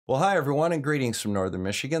Well, hi everyone, and greetings from Northern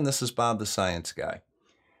Michigan. This is Bob the Science Guy.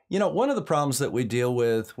 You know, one of the problems that we deal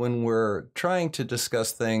with when we're trying to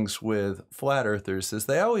discuss things with flat earthers is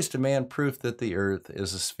they always demand proof that the Earth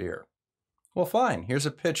is a sphere. Well, fine. Here's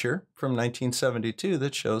a picture from 1972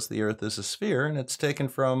 that shows the Earth is a sphere, and it's taken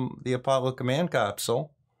from the Apollo command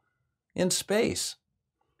capsule in space.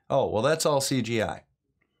 Oh, well, that's all CGI.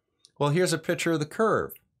 Well, here's a picture of the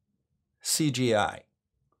curve. CGI.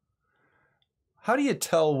 How do you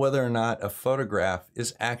tell whether or not a photograph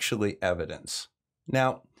is actually evidence?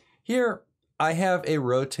 Now, here I have a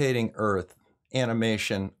rotating Earth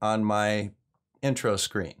animation on my intro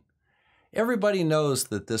screen. Everybody knows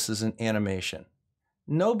that this is an animation.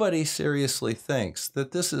 Nobody seriously thinks that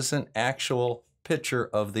this is an actual picture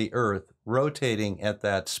of the Earth rotating at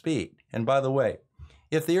that speed. And by the way,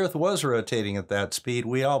 if the Earth was rotating at that speed,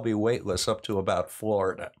 we'd all be weightless up to about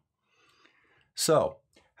Florida. So,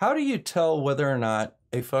 how do you tell whether or not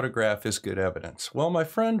a photograph is good evidence? Well, my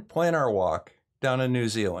friend PlanarWalk down in New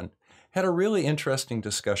Zealand had a really interesting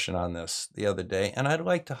discussion on this the other day, and I'd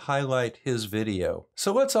like to highlight his video.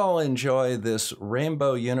 So let's all enjoy this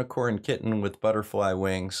rainbow unicorn kitten with butterfly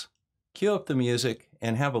wings. Cue up the music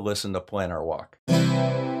and have a listen to PlanarWalk.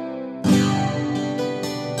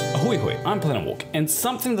 Ahoy hoy, I'm PlanarWalk, and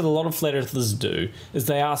something that a lot of flat earthers do is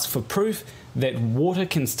they ask for proof that water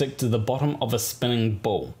can stick to the bottom of a spinning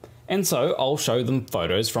ball. And so I'll show them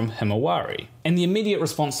photos from Himawari. And the immediate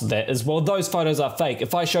response to that is, well, those photos are fake.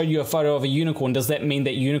 If I showed you a photo of a unicorn, does that mean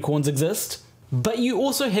that unicorns exist? But you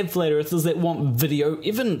also have flat earthers that want video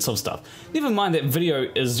evidence of stuff. Never mind that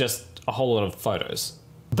video is just a whole lot of photos.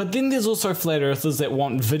 But then there's also flat earthers that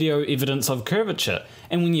want video evidence of curvature,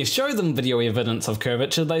 and when you show them video evidence of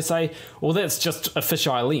curvature, they say, well, that's just a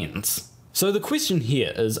fisheye lens. So the question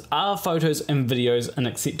here is, are photos and videos an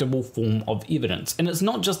acceptable form of evidence? And it's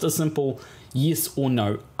not just a simple yes or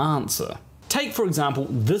no answer. Take, for example,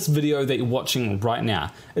 this video that you're watching right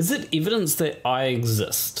now. Is it evidence that I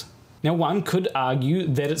exist? Now, one could argue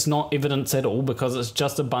that it's not evidence at all because it's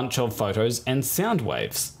just a bunch of photos and sound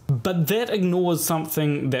waves. But that ignores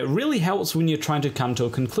something that really helps when you're trying to come to a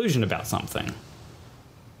conclusion about something.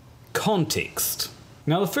 Context.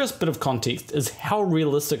 Now, the first bit of context is, how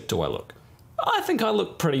realistic do I look? I think I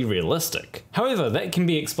look pretty realistic. However, that can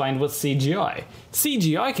be explained with CGI.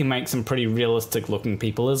 CGI can make some pretty realistic looking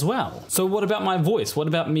people as well. So what about my voice? What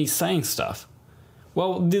about me saying stuff?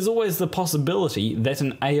 Well, there's always the possibility that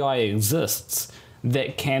an AI exists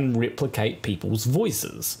that can replicate people's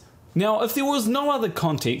voices. Now, if there was no other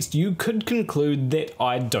context, you could conclude that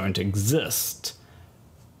I don't exist.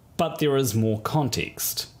 But there is more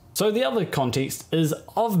context. So the other context is,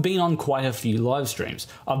 I've been on quite a few live streams.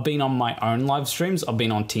 I've been on my own live streams, I've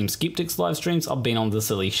been on Team Skeptic's live streams, I've been on the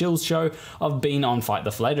Silly Shills show, I've been on Fight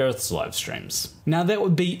the Flat Earth's live streams. Now that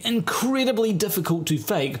would be incredibly difficult to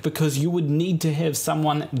fake because you would need to have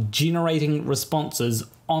someone generating responses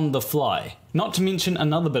on the fly. Not to mention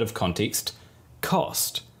another bit of context,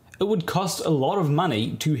 cost. It would cost a lot of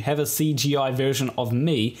money to have a CGI version of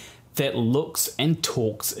me that looks and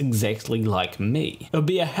talks exactly like me. It would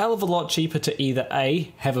be a hell of a lot cheaper to either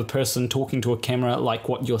A, have a person talking to a camera like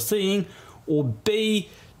what you're seeing, or B,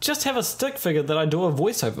 just have a stick figure that I do a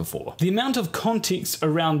voiceover for. The amount of context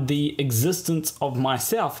around the existence of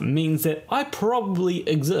myself means that I probably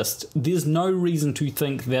exist. There's no reason to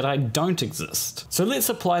think that I don't exist. So let's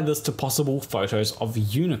apply this to possible photos of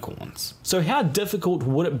unicorns. So how difficult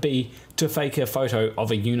would it be to fake a photo of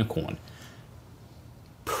a unicorn?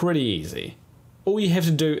 Pretty easy. All you have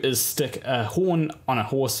to do is stick a horn on a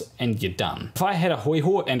horse and you're done. If I had a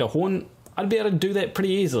hoi-ho and a horn, I'd be able to do that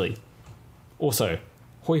pretty easily. Also,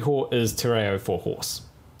 hoi-ho is te reo for horse.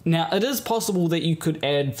 Now, it is possible that you could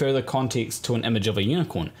add further context to an image of a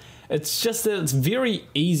unicorn. It's just that it's very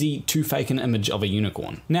easy to fake an image of a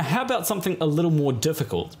unicorn. Now, how about something a little more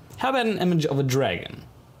difficult? How about an image of a dragon?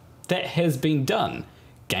 That has been done.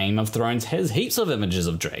 Game of Thrones has heaps of images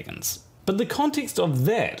of dragons. But the context of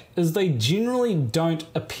that is they generally don't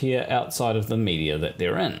appear outside of the media that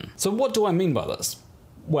they're in. So what do I mean by this?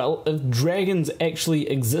 Well, if dragons actually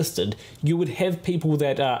existed, you would have people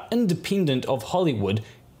that are independent of Hollywood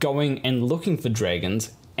going and looking for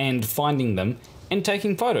dragons and finding them and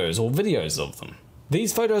taking photos or videos of them.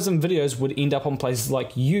 These photos and videos would end up on places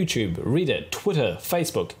like YouTube, Reddit, Twitter,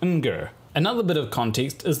 Facebook, Imgur. Another bit of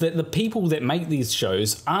context is that the people that make these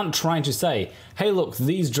shows aren't trying to say, hey look,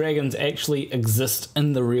 these dragons actually exist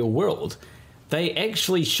in the real world. They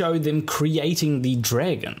actually show them creating the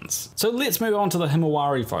dragons. So let's move on to the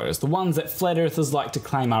Himawari photos, the ones that flat earthers like to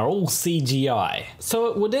claim are all CGI. So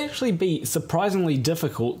it would actually be surprisingly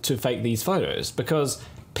difficult to fake these photos because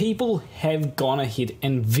people have gone ahead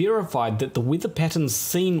and verified that the weather patterns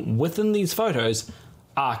seen within these photos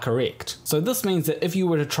are correct. So this means that if you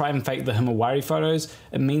were to try and fake the Himawari photos,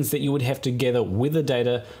 it means that you would have to gather weather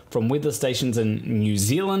data from weather stations in New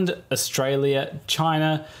Zealand, Australia,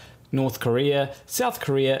 China, North Korea, South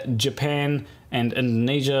Korea, Japan, and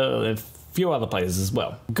Indonesia, and a few other places as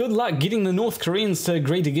well. Good luck getting the North Koreans to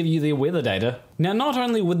agree to give you their weather data. Now, not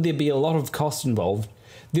only would there be a lot of cost involved,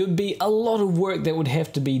 there would be a lot of work that would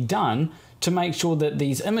have to be done to make sure that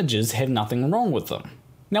these images have nothing wrong with them.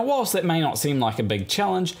 Now, whilst that may not seem like a big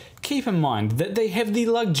challenge, keep in mind that they have the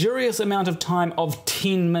luxurious amount of time of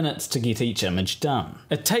 10 minutes to get each image done.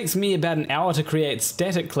 It takes me about an hour to create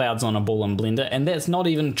static clouds on a ball in Blender, and that's not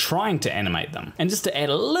even trying to animate them. And just to add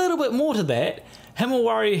a little bit more to that,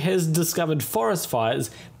 Himawari has discovered forest fires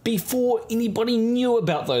before anybody knew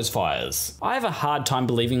about those fires. I have a hard time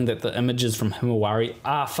believing that the images from Himawari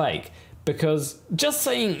are fake, because just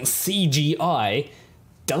saying CGI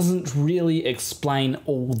doesn't really explain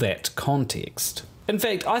all that context. In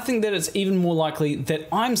fact, I think that it's even more likely that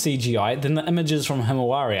I'm CGI than the images from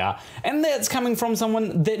Himawari are, and that's coming from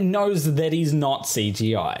someone that knows that he's not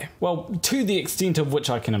CGI. Well, to the extent of which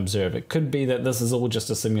I can observe, it could be that this is all just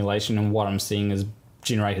a simulation and what I'm seeing is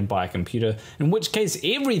generated by a computer, in which case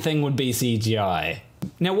everything would be CGI.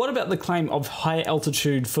 Now, what about the claim of high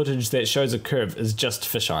altitude footage that shows a curve is just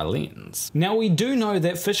fisheye lens? Now, we do know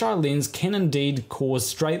that fisheye lens can indeed cause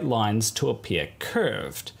straight lines to appear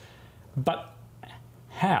curved, but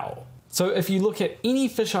how? So if you look at any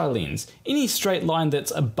fisheye lens, any straight line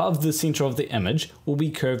that's above the center of the image will be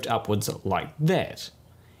curved upwards like that.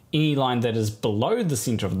 Any line that is below the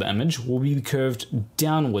center of the image will be curved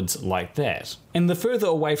downwards like that. And the further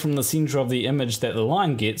away from the center of the image that the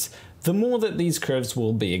line gets, the more that these curves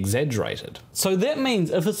will be exaggerated. So that means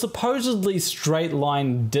if a supposedly straight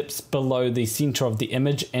line dips below the center of the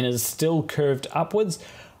image and is still curved upwards,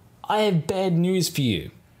 I have bad news for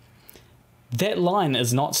you. That line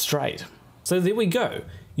is not straight. So there we go.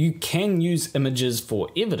 You can use images for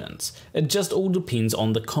evidence. It just all depends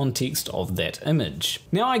on the context of that image.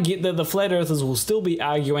 Now, I get that the flat earthers will still be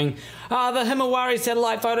arguing, the Himawari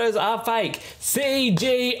satellite photos are fake,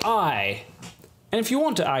 CGI. And if you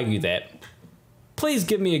want to argue that, please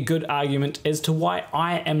give me a good argument as to why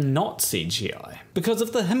I am not CGI. Because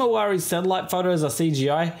if the Himawari satellite photos are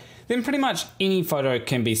CGI, then pretty much any photo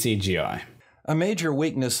can be CGI. A major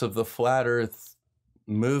weakness of the flat earth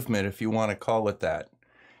movement, if you want to call it that,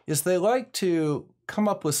 is they like to come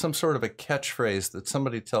up with some sort of a catchphrase that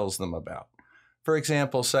somebody tells them about. For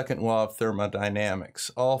example, second law of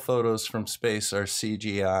thermodynamics, all photos from space are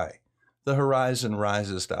CGI. The horizon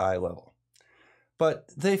rises to eye level. But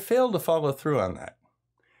they fail to follow through on that.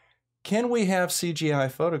 Can we have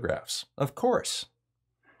CGI photographs? Of course.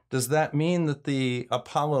 Does that mean that the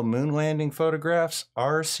Apollo moon landing photographs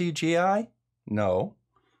are CGI? No.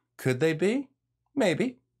 Could they be?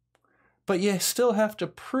 Maybe. But you still have to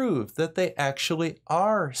prove that they actually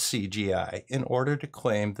are CGI in order to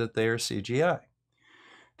claim that they are CGI.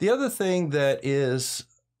 The other thing that is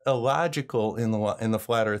illogical in the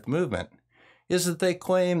flat earth movement is that they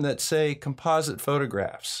claim that, say, composite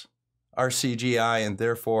photographs are CGI and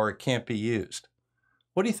therefore it can't be used.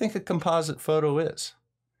 What do you think a composite photo is?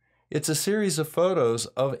 It's a series of photos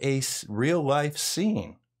of a real-life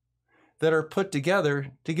scene that are put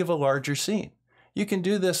together to give a larger scene. You can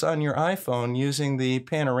do this on your iPhone using the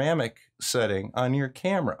panoramic setting on your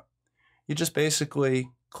camera. You just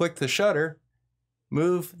basically click the shutter,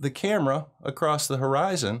 move the camera across the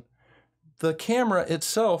horizon. The camera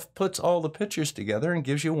itself puts all the pictures together and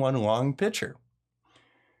gives you one long picture.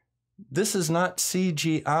 This is not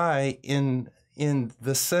CGI in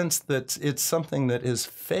the sense that it's something that is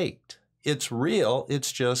faked. It's real,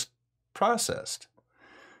 it's just processed.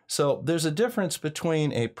 So there's a difference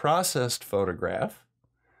between a processed photograph,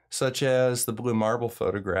 such as the blue marble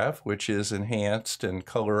photograph, which is enhanced and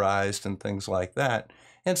colorized and things like that,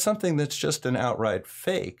 and something that's just an outright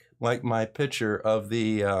fake, like my picture of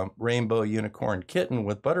the rainbow unicorn kitten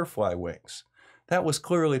with butterfly wings. That was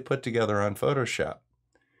clearly put together on Photoshop.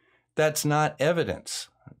 That's not evidence.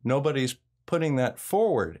 Nobody's putting that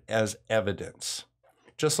forward as evidence.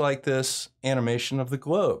 Just like this animation of the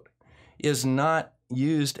globe is not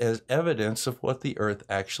used as evidence of what the Earth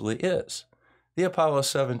actually is. The Apollo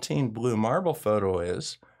 17 blue marble photo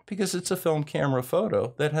is because it's a film camera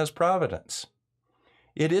photo that has provenance.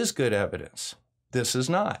 It is good evidence. This is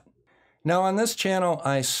not. Now, on this channel,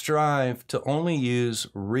 I strive to only use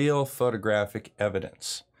real photographic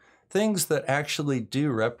evidence, things that actually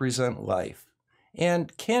do represent life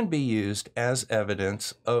and can be used as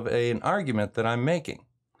evidence of an argument that I'm making.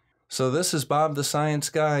 So this is Bob the Science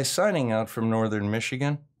Guy signing out from Northern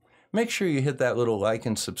Michigan. Make sure you hit that little like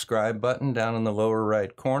and subscribe button down in the lower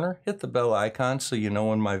right corner. Hit the bell icon so you know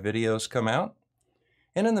when my videos come out.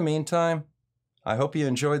 And in the meantime, I hope you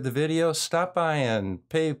enjoyed the video. Stop by and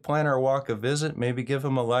pay PlanarWalk a visit. Maybe give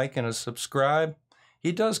him a like and a subscribe.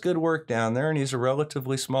 He does good work down there, and he's a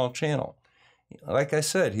relatively small channel. Like I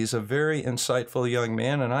said, he's a very insightful young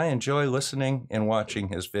man, and I enjoy listening and watching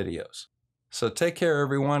his videos. So take care,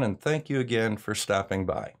 everyone, and thank you again for stopping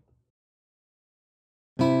by.